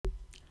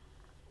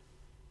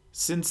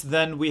Since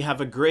then we have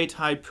a great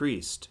high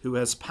priest who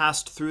has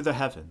passed through the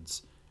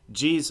heavens,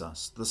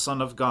 Jesus, the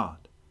Son of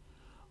God.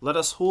 Let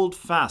us hold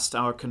fast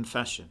our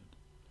confession.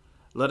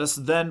 Let us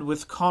then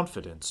with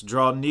confidence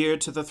draw near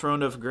to the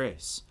throne of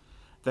grace,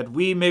 that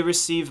we may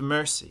receive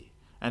mercy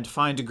and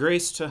find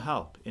grace to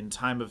help in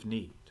time of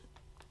need.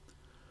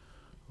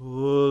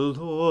 O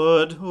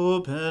Lord,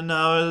 open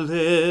our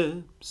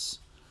lips,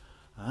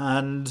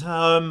 and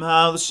our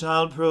mouth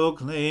shall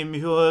proclaim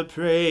your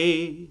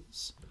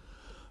praise.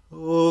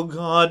 O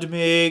God,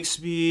 make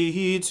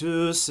speed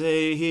to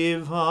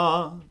save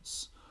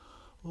us.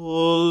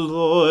 O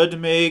Lord,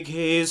 make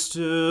haste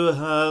to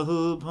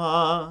help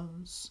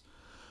us.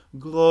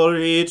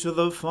 Glory to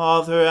the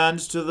Father, and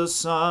to the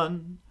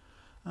Son,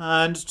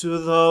 and to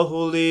the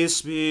Holy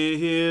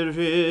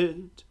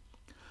Spirit,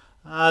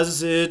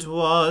 as it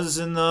was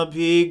in the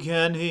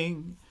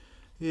beginning,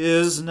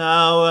 is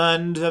now,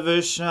 and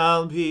ever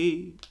shall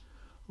be,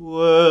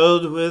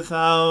 world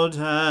without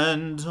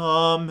end.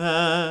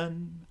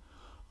 Amen.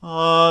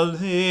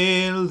 Alleluia.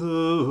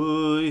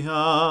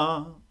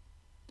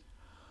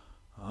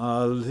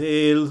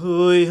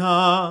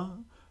 Alleluia.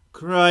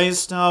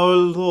 Christ our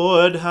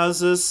Lord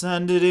has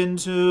ascended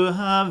into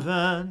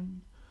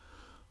heaven.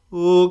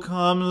 O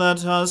come,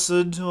 let us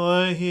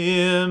adore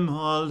him.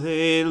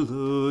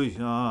 Alleluia.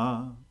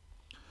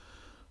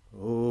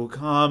 O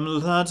come,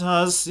 let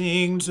us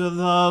sing to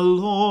the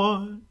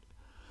Lord.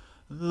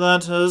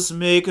 Let us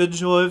make a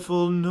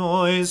joyful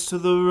noise to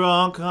the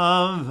rock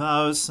of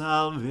our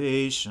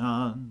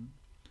salvation.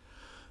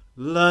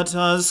 Let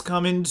us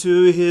come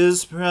into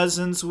his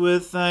presence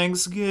with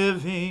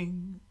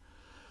thanksgiving.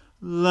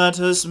 Let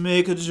us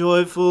make a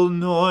joyful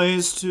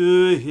noise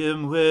to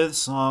him with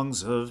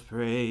songs of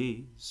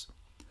praise.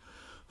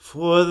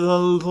 For the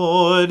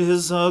Lord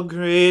is a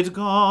great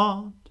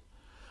God,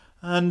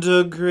 and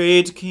a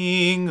great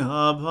King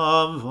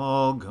above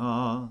all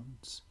gods.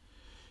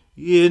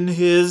 In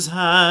his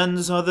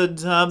hands are the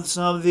depths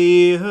of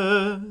the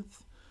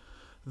earth.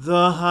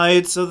 The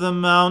heights of the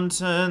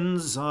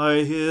mountains are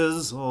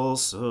his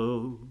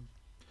also.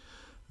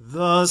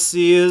 The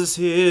sea is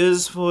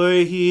his, for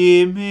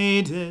he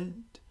made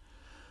it,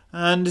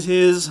 and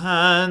his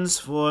hands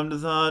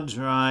formed the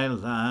dry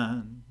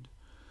land.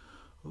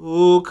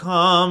 O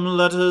come,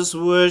 let us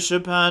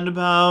worship and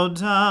bow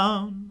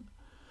down.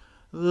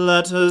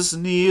 Let us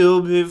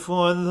kneel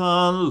before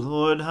the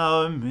Lord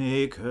our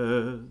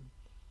Maker.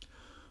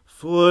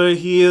 For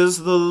he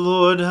is the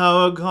Lord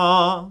our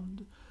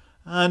God,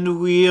 and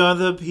we are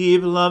the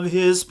people of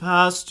his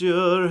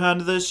pasture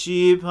and the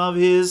sheep of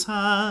his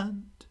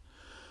hand.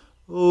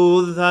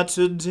 Oh, that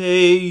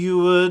today you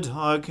would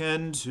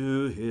hearken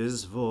to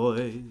his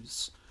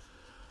voice.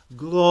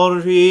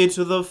 Glory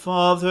to the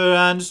Father,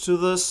 and to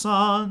the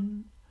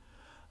Son,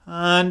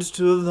 and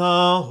to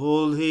the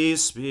Holy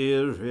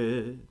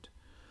Spirit,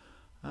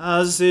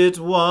 as it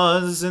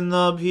was in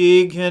the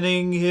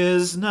beginning,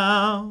 is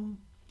now,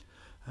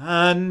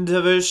 and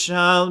ever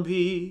shall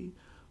be,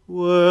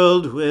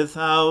 world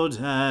without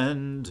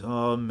end.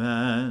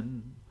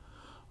 Amen.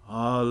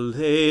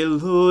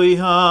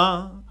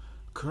 Alleluia.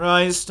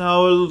 Christ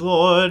our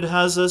Lord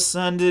has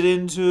ascended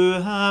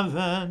into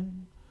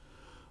heaven.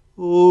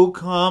 O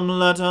come,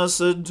 let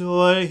us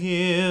adore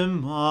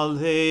him.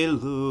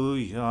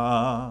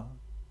 Alleluia.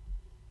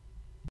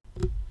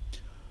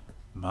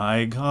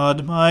 My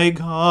God,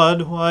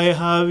 why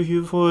have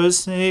you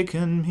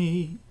forsaken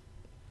me,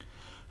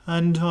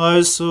 and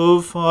are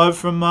so far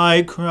from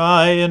my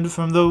cry and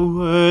from the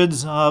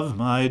words of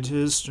my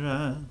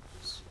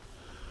distress?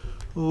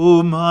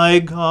 O my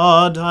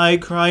God, I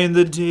cry in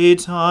the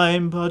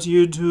daytime, but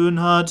you do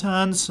not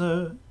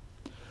answer.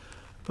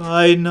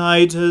 By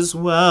night as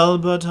well,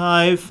 but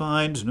I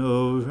find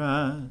no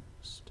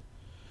rest.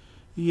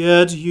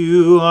 Yet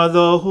you are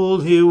the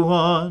Holy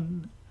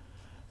One,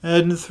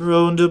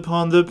 enthroned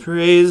upon the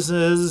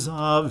praises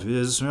of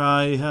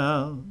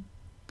Israel.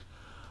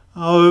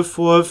 Our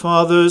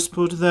forefathers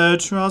put their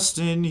trust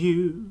in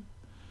you.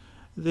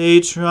 They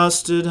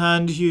trusted,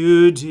 and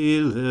you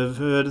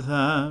delivered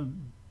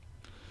them.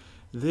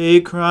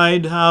 They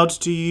cried out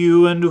to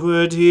you and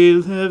were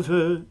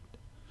delivered.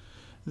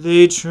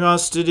 They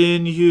trusted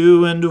in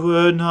you and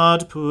were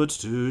not put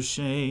to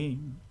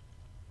shame.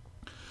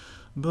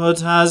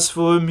 But as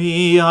for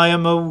me, I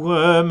am a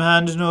worm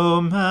and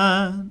no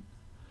man,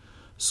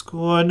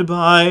 scorned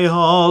by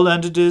all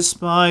and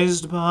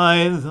despised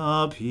by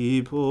the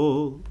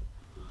people.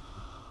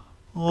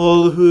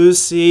 All who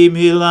see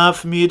me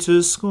laugh me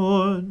to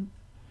scorn.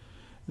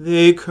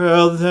 They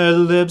curl their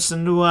lips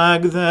and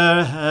wag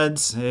their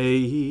heads,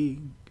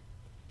 saying,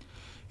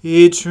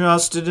 He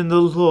trusted in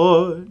the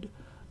Lord,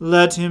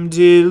 let him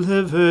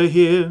deliver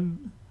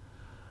him.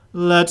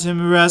 Let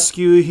him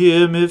rescue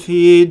him if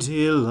he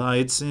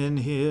delights in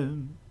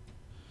him.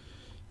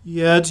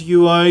 Yet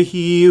you are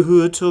he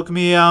who took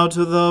me out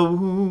of the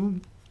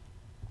womb,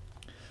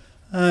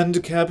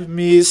 and kept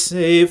me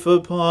safe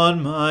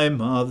upon my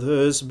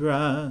mother's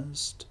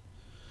breast.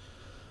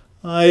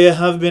 I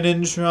have been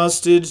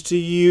entrusted to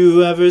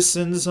you ever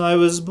since I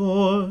was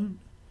born.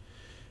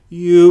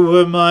 You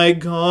were my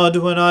God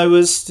when I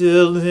was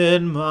still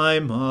in my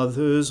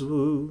mother's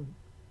womb.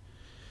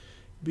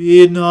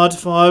 Be not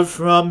far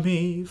from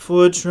me,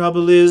 for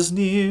trouble is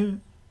near,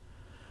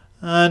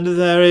 and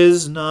there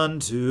is none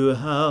to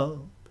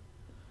help.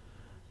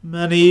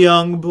 Many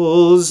young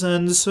bulls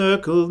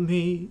encircle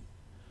me,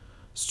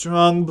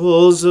 strong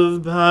bulls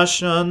of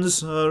Bashan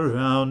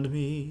surround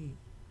me.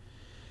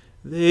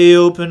 They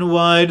open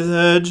wide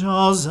their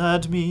jaws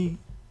at me,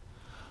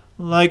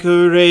 like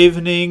a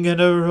ravening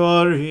and a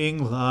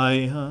roaring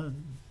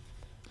lion.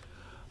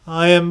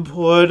 I am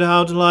poured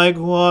out like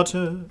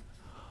water,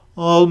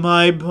 all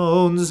my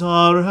bones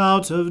are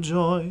out of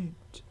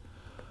joint.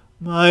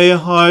 My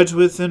heart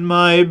within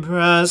my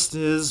breast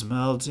is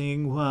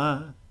melting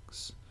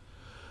wax.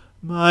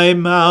 My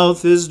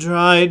mouth is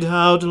dried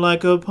out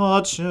like a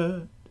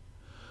potsherd.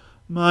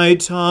 My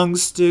tongue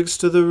sticks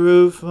to the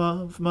roof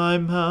of my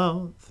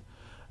mouth,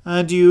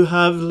 and you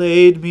have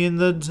laid me in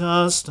the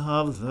dust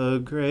of the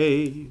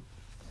grave.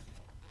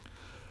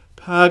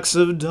 Packs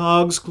of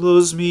dogs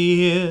close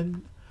me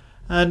in,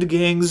 and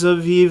gangs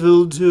of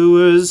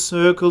evildoers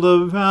circle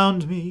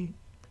around me.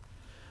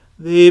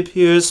 They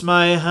pierce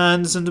my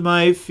hands and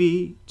my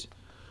feet.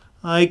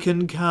 I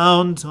can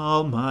count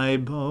all my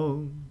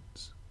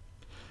bones.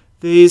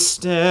 They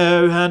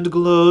stare and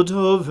gloat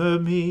over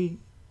me.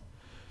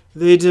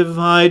 They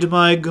divide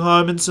my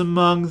garments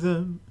among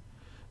them.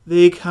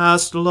 They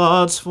cast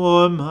lots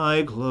for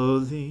my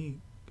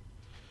clothing.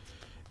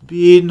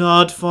 Be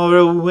not far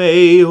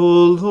away, O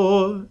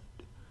Lord.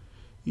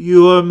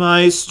 You are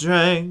my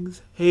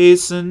strength.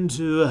 Hasten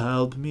to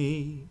help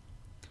me.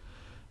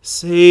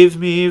 Save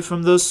me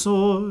from the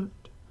sword,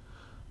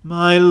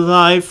 my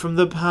life from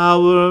the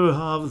power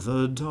of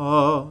the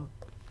dog.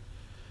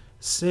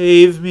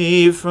 Save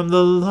me from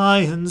the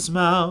lion's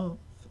mouth,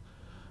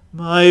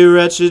 my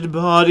wretched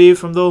body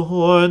from the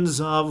horns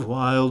of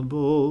wild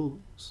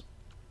bulls.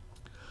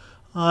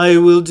 I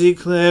will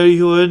declare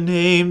your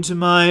name to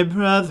my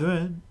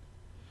brethren.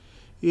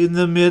 In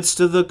the midst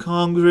of the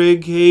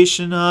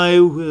congregation I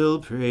will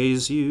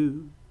praise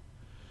you.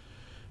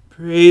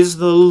 Praise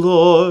the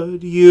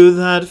Lord, you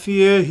that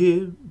fear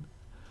him.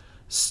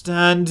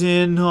 Stand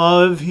in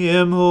awe of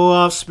him, O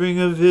offspring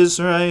of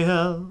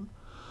Israel.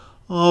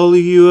 All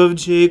you of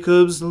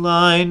Jacob's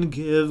line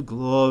give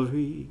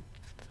glory.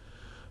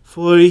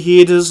 For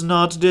he does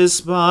not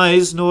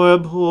despise nor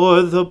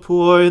abhor the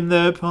poor in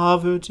their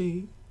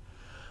poverty,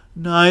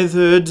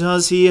 neither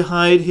does he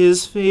hide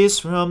his face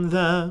from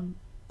them.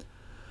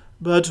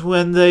 But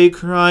when they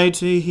cry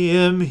to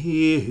him,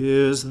 he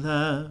hears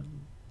them.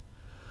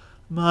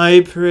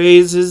 My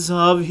praise is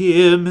of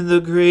him in the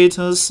great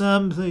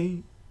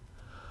assembly.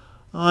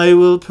 I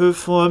will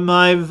perform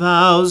my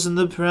vows in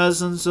the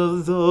presence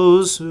of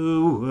those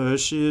who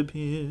worship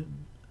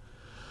him.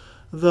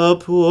 The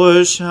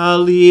poor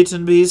shall eat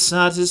and be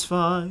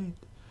satisfied,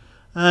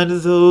 and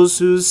those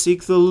who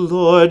seek the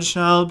Lord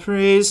shall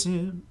praise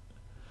him.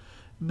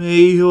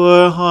 May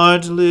your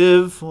heart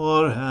live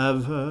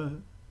forever.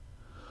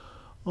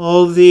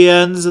 All the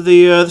ends of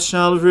the earth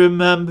shall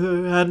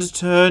remember and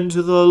turn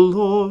to the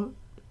Lord,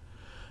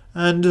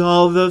 and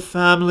all the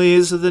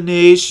families of the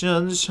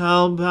nations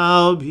shall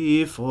bow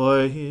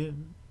before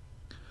him.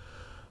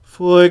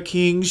 For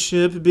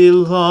kingship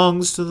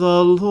belongs to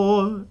the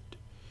Lord.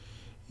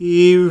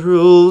 He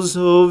rules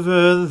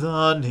over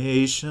the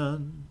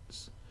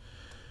nations.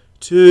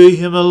 To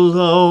him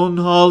alone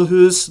all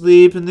who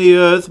sleep in the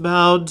earth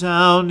bow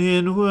down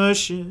in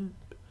worship.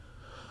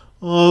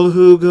 All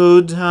who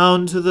go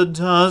down to the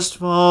dust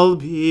fall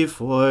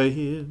before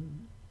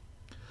him.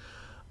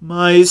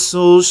 My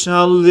soul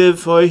shall live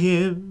for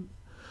him.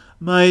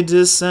 My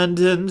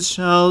descendants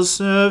shall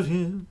serve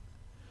him.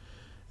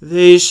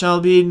 They shall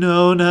be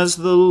known as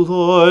the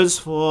Lord's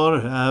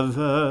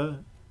forever.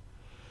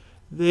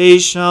 They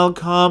shall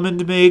come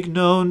and make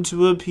known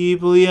to a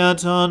people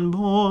yet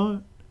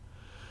unborn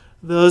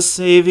the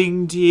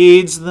saving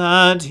deeds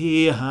that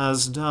he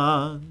has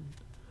done.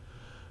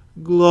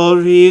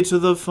 Glory to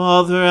the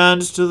Father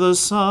and to the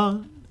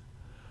Son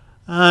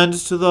and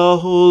to the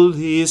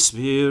Holy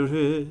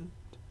Spirit,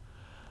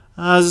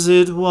 as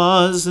it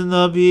was in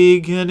the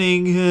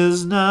beginning,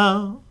 is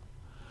now,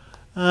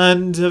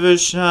 and ever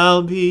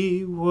shall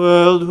be,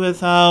 world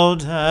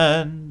without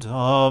end.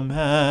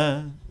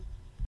 Amen.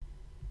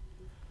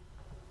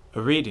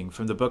 A reading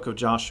from the book of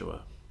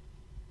Joshua.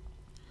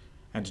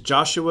 And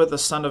Joshua the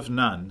son of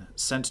Nun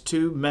sent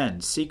 2 men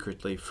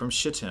secretly from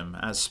Shittim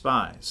as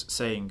spies,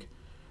 saying,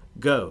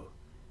 Go,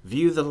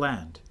 view the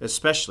land,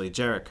 especially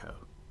Jericho.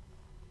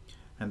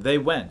 And they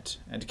went,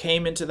 and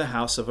came into the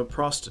house of a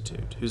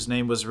prostitute, whose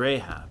name was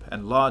Rahab,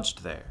 and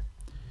lodged there.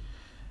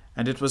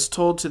 And it was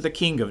told to the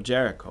king of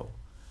Jericho,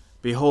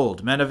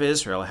 Behold, men of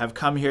Israel have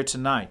come here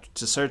tonight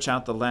to search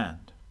out the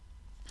land.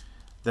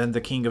 Then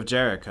the king of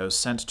Jericho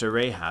sent to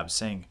Rahab,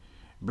 saying,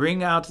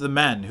 Bring out the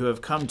men who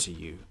have come to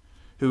you,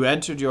 who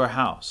entered your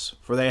house,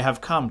 for they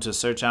have come to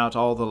search out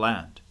all the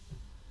land.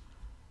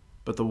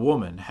 But the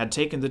woman had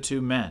taken the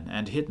 2 men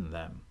and hidden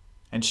them.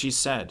 And she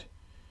said,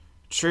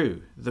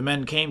 True, the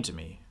men came to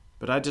me,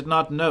 but I did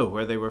not know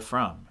where they were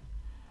from.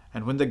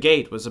 And when the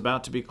gate was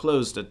about to be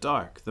closed at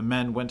dark, the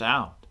men went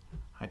out.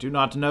 I do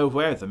not know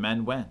where the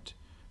men went.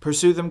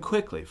 Pursue them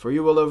quickly, for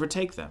you will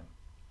overtake them."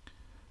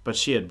 But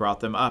she had brought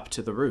them up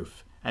to the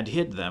roof, and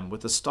hid them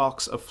with the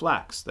stalks of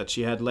flax that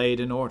she had laid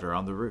in order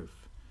on the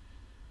roof.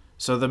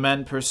 So the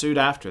men pursued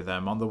after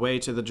them on the way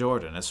to the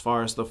Jordan as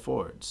far as the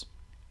fords,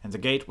 and the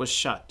gate was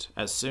shut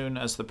as soon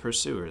as the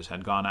pursuers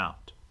had gone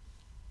out.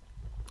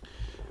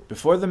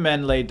 Before the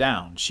men lay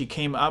down, she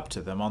came up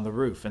to them on the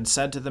roof, and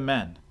said to the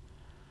men,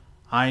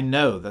 "I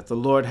know that the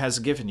Lord has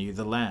given you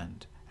the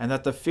land, and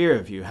that the fear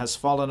of you has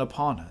fallen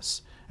upon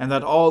us, and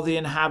that all the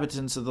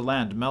inhabitants of the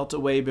land melt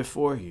away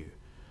before you.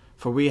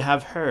 For we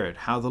have heard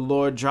how the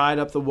Lord dried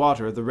up the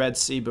water of the Red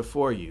Sea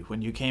before you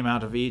when you came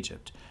out of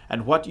Egypt,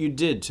 and what you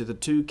did to the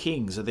 2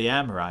 kings of the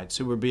Amorites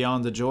who were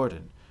beyond the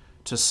Jordan,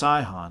 to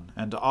Sihon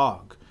and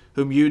Og,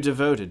 whom you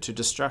devoted to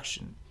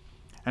destruction.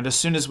 And as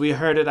soon as we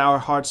heard it, our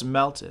hearts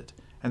melted,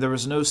 and there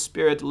was no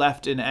spirit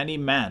left in any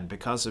man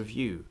because of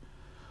you.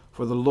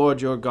 For the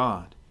Lord your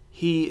God,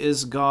 he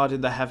is God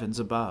in the heavens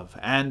above,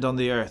 and on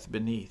the earth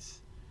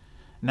beneath.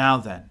 Now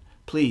then,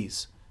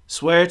 please,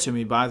 swear to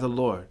me by the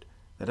Lord,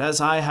 that as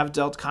I have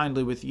dealt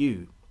kindly with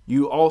you,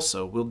 you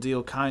also will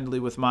deal kindly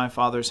with my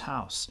father's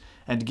house,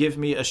 and give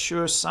me a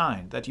sure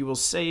sign that you will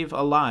save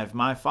alive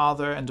my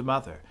father and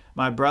mother,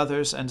 my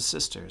brothers and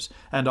sisters,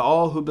 and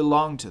all who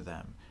belong to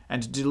them,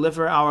 and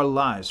deliver our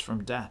lives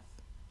from death."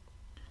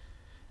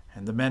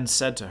 And the men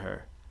said to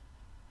her,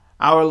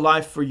 "Our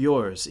life for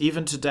yours,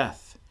 even to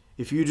death,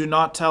 if you do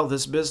not tell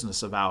this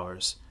business of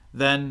ours.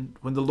 Then,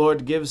 when the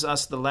Lord gives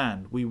us the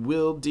land, we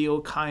will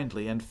deal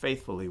kindly and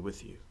faithfully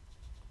with you."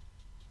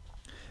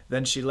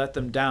 Then she let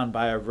them down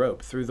by a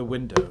rope through the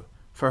window,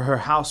 for her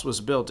house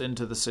was built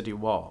into the city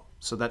wall,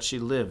 so that she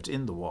lived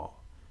in the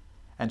wall.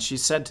 And she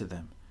said to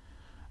them,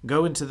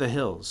 "Go into the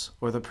hills,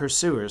 or the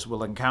pursuers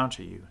will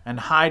encounter you, and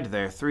hide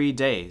there 3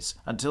 days,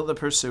 until the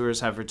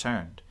pursuers have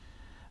returned.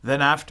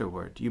 Then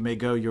afterward you may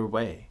go your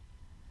way."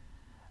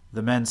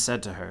 The men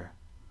said to her,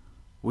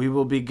 "We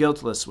will be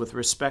guiltless with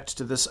respect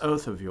to this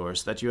oath of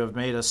yours that you have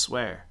made us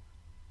swear.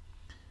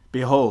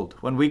 Behold,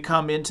 when we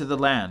come into the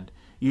land,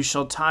 you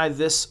shall tie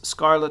this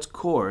scarlet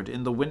cord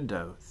in the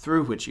window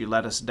through which you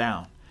let us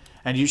down,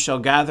 and you shall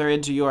gather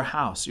into your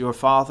house your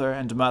father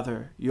and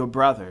mother, your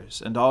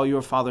brothers, and all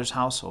your father's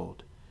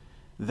household.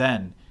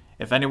 Then,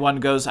 if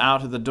anyone goes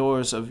out of the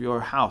doors of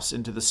your house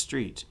into the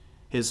street,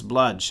 his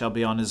blood shall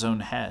be on his own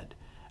head,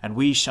 and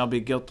we shall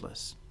be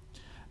guiltless.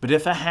 But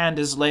if a hand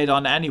is laid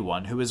on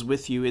anyone who is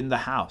with you in the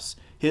house,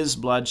 his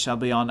blood shall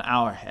be on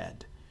our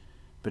head.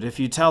 But if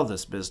you tell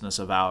this business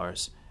of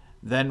ours,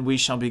 then we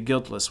shall be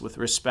guiltless with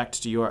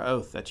respect to your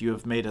oath that you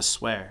have made us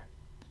swear."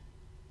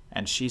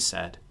 And she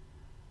said,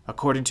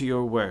 "According to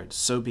your words,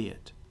 so be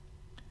it."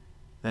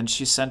 Then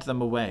she sent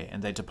them away,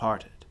 and they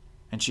departed,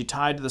 and she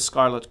tied the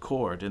scarlet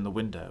cord in the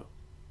window.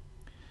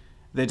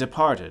 They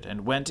departed,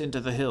 and went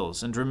into the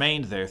hills, and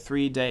remained there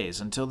 3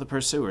 days, until the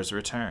pursuers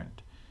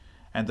returned.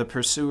 And the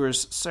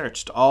pursuers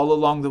searched all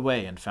along the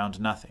way, and found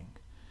nothing.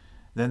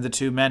 Then the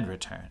 2 men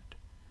returned.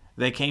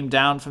 They came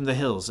down from the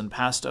hills, and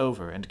passed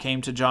over, and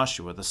came to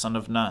Joshua the son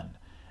of Nun,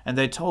 and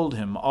they told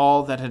him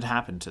all that had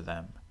happened to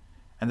them.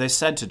 And they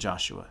said to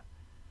Joshua,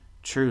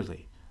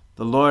 "Truly,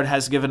 the Lord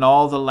has given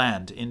all the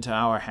land into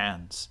our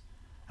hands,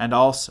 and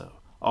also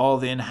all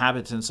the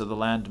inhabitants of the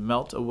land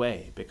melt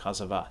away because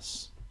of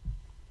us."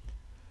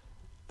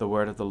 The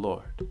word of the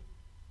Lord.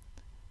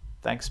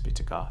 Thanks be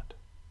to God.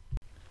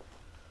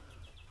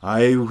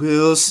 I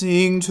will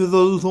sing to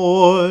the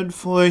Lord,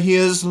 for he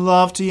is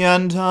lofty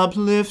and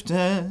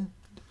uplifted.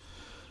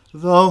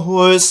 The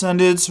horse and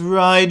its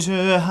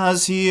rider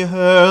has he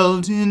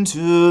hurled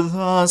into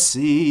the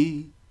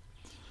sea.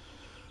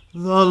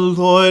 The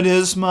Lord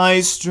is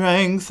my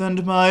strength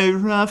and my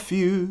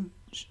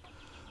refuge.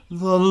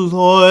 The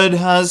Lord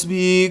has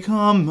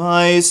become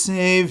my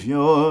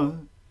Savior.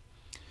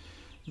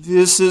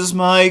 This is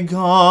my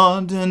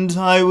God, and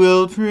I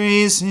will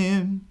praise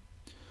him,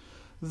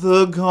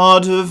 the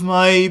God of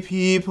my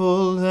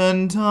people,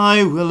 and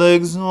I will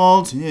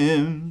exalt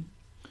him.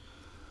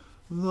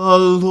 The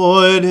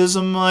Lord is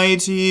a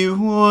mighty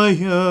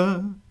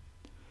warrior.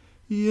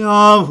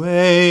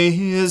 Yahweh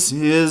is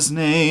his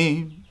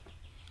name.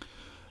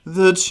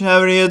 The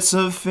chariots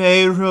of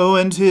Pharaoh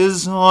and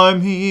his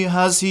army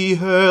has he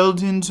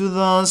hurled into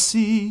the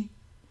sea.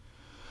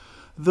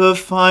 The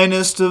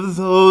finest of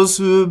those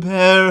who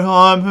bear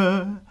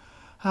armor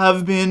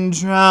have been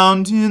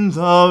drowned in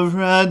the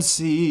Red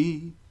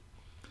Sea.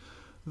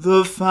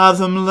 The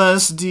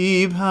fathomless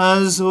deep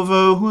has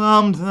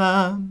overwhelmed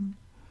them.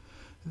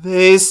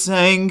 They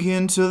sank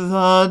into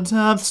the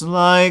depths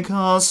like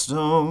a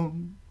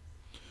stone.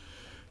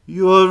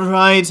 Your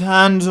right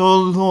hand, O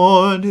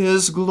Lord,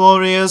 is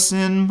glorious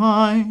in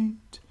might.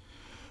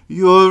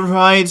 Your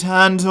right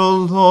hand, O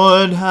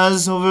Lord,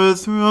 has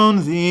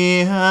overthrown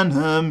the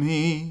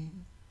enemy.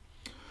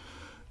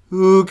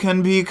 Who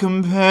can be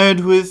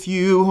compared with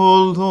you,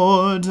 O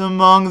Lord,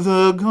 among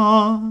the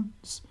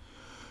gods?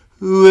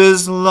 Who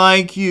is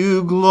like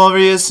you,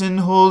 glorious in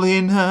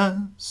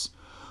holiness,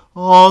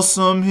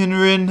 awesome in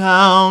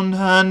renown,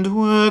 and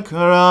worker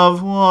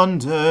of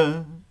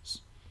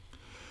wonders?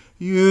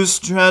 You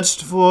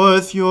stretched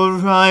forth your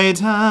right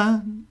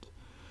hand,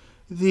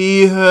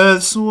 the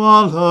earth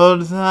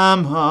swallowed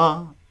them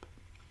up.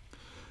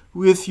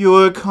 With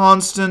your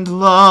constant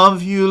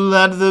love you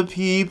led the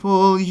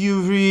people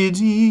you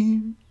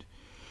redeemed.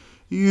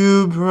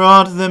 You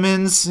brought them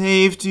in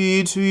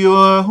safety to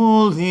your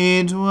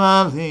holy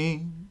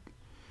dwelling.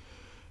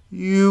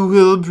 You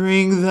will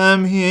bring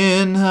them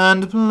in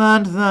and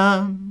plant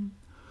them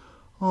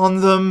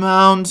on the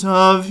mount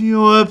of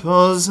your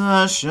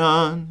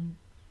possession,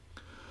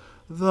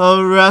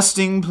 the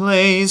resting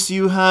place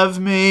you have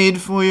made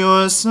for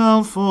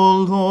yourself, O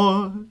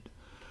Lord,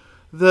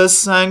 the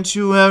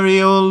sanctuary,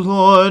 O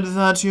Lord,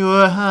 that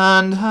your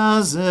hand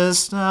has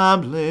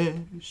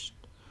established.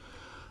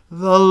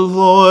 The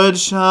Lord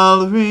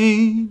shall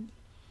reign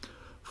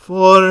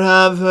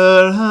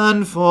forever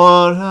and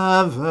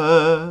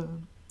forever.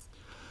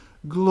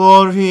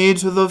 Glory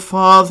to the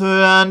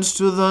Father, and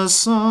to the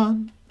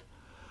Son,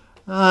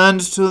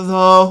 and to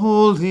the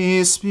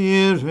Holy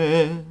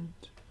Spirit,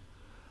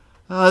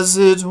 as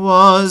it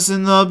was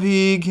in the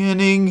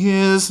beginning,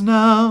 is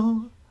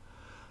now,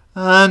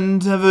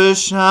 and ever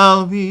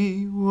shall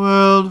be,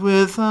 world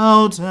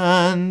without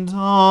end.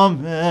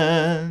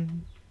 Amen.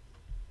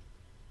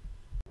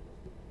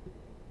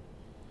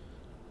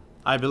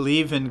 I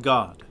believe in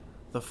God,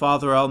 the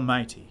Father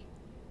Almighty,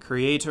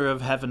 creator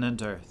of heaven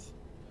and earth.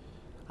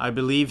 I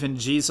believe in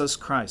Jesus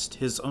Christ,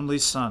 his only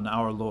Son,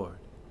 our Lord.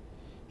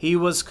 He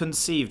was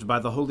conceived by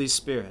the Holy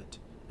Spirit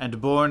and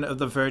born of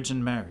the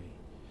Virgin Mary.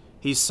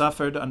 He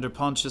suffered under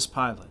Pontius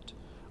Pilate,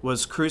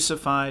 was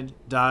crucified,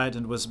 died,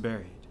 and was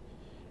buried.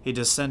 He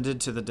descended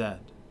to the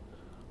dead.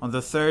 On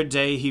the third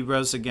day he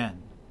rose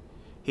again.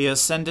 He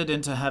ascended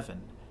into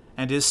heaven,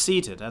 and is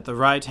seated at the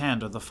right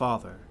hand of the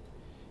Father.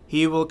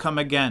 He will come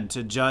again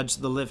to judge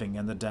the living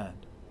and the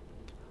dead.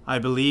 I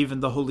believe in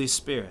the Holy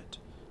Spirit,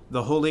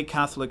 the Holy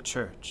Catholic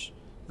Church,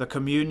 the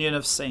communion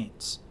of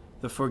saints,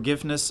 the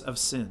forgiveness of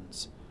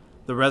sins,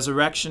 the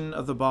resurrection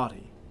of the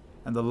body,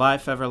 and the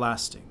life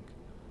everlasting.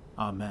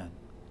 Amen.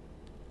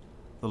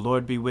 The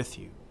Lord be with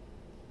you.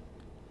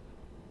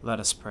 Let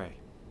us pray.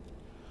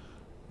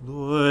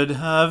 Lord,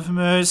 have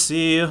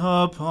mercy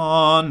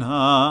upon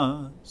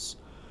us.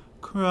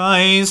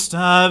 Christ,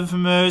 have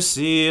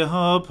mercy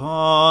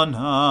upon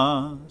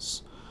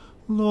us.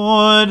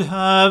 Lord,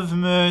 have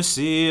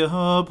mercy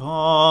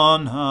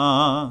upon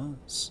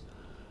us.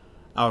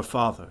 Our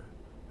Father,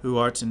 who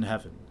art in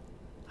heaven,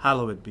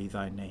 hallowed be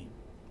thy name.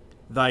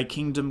 Thy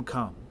kingdom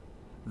come,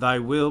 thy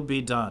will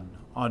be done,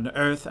 on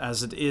earth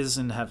as it is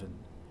in heaven.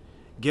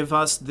 Give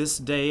us this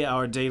day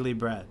our daily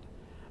bread,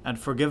 and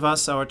forgive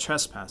us our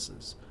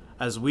trespasses,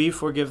 as we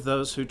forgive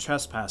those who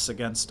trespass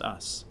against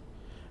us.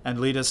 And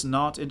lead us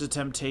not into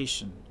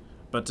temptation,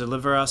 but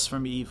deliver us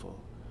from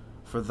evil.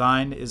 For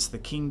thine is the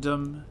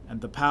kingdom,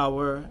 and the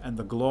power, and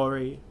the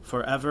glory,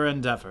 forever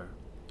and ever.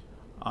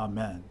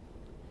 Amen.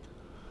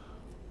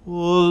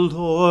 O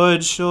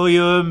Lord, show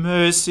your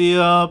mercy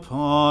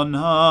upon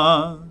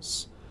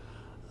us,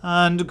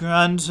 and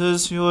grant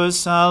us your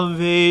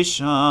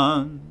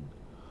salvation.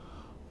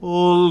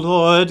 O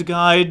Lord,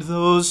 guide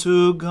those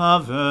who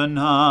govern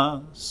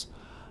us,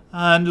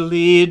 and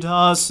lead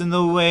us in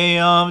the way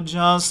of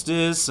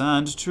justice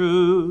and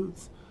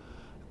truth.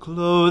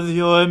 Clothe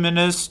your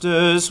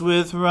ministers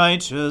with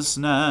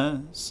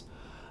righteousness,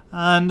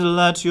 and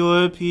let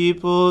your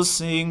people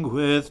sing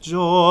with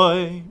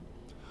joy.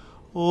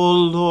 O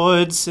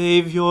Lord,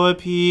 save your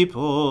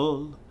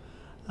people,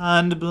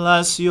 and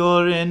bless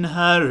your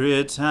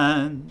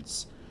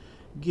inheritance.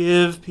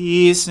 Give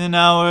peace in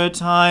our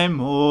time,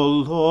 O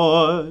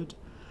Lord,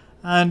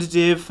 and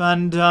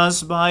defend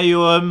us by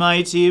your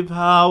mighty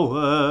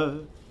power.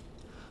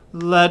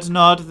 Let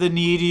not the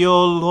needy,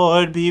 O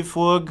Lord, be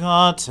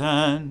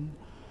forgotten,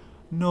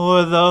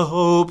 nor the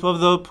hope of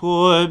the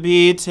poor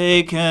be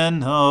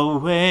taken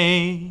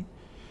away.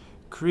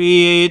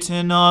 Create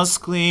in us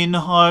clean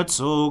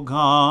hearts, O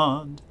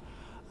God,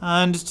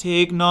 and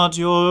take not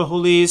your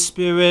Holy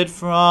Spirit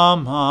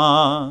from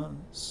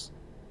us.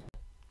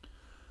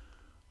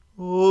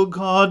 O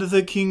God,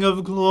 the King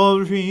of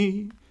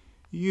glory,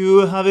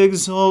 you have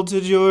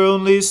exalted your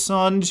only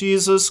Son,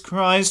 Jesus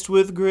Christ,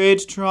 with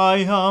great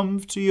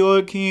triumph to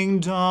your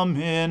kingdom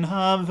in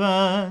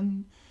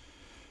heaven.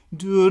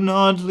 Do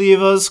not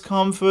leave us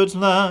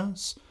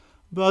comfortless,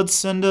 but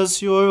send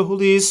us your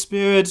Holy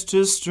Spirit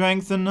to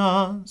strengthen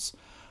us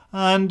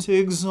and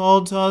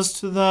exalt us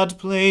to that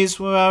place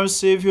where our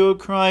Saviour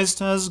Christ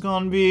has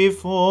gone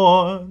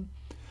before,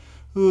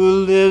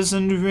 who lives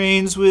and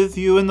reigns with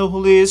you in the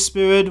Holy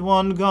Spirit,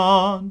 one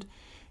God,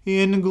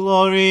 in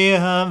glory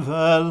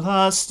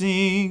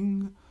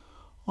everlasting.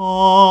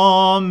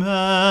 Amen.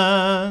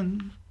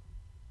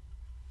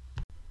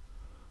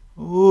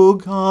 O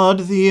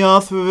God, the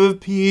author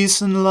of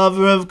peace and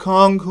lover of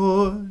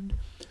concord,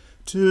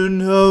 to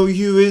know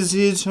you is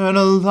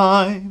eternal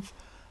life,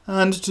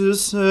 and to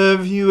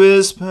serve you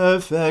is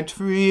perfect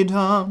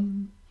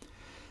freedom.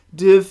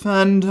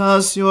 Defend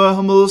us, your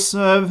humble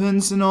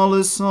servants, in all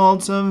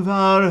assaults of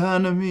our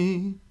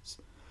enemies,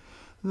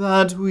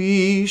 that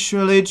we,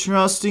 surely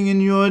trusting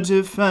in your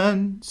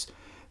defense,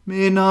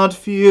 may not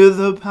fear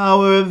the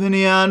power of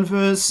any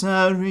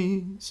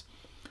adversaries.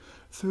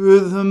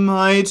 Through the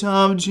might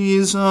of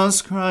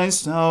Jesus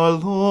Christ our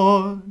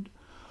Lord.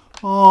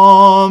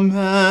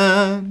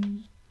 Amen.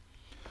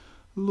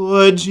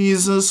 Lord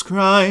Jesus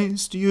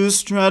Christ, you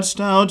stretched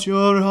out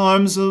your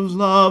arms of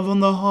love on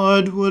the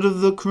hard wood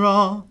of the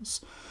cross,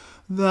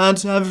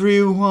 that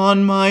every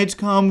one might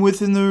come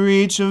within the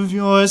reach of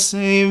your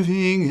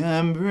saving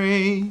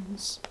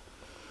embrace.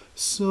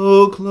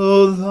 So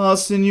clothe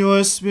us in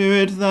your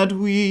Spirit that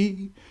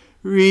we,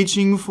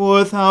 reaching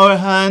forth our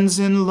hands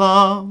in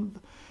love,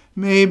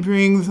 may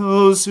bring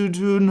those who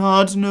do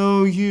not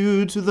know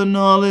you to the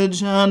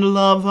knowledge and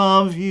love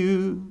of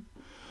you,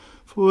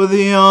 for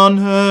the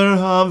honor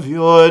of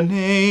your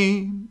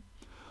name.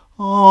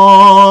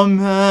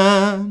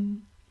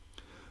 Amen.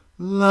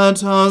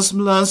 Let us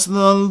bless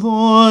the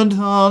Lord.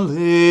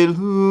 Alleluia.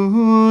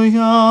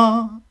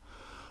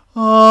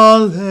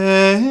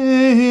 Alleluia.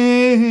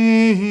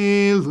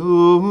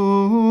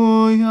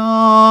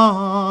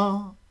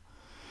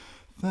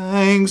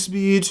 Thanks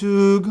be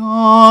to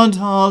God.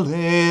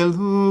 Alleluia.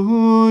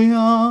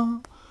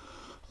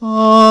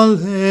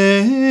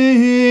 Alleluia.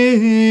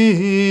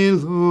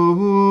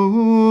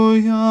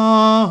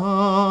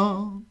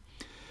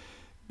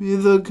 May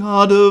the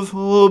God of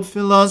hope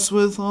fill us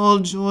with all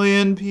joy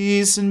and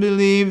peace in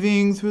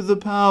believing through the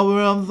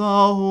power of the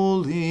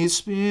Holy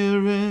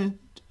Spirit.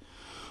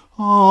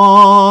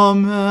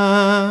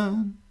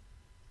 Amen.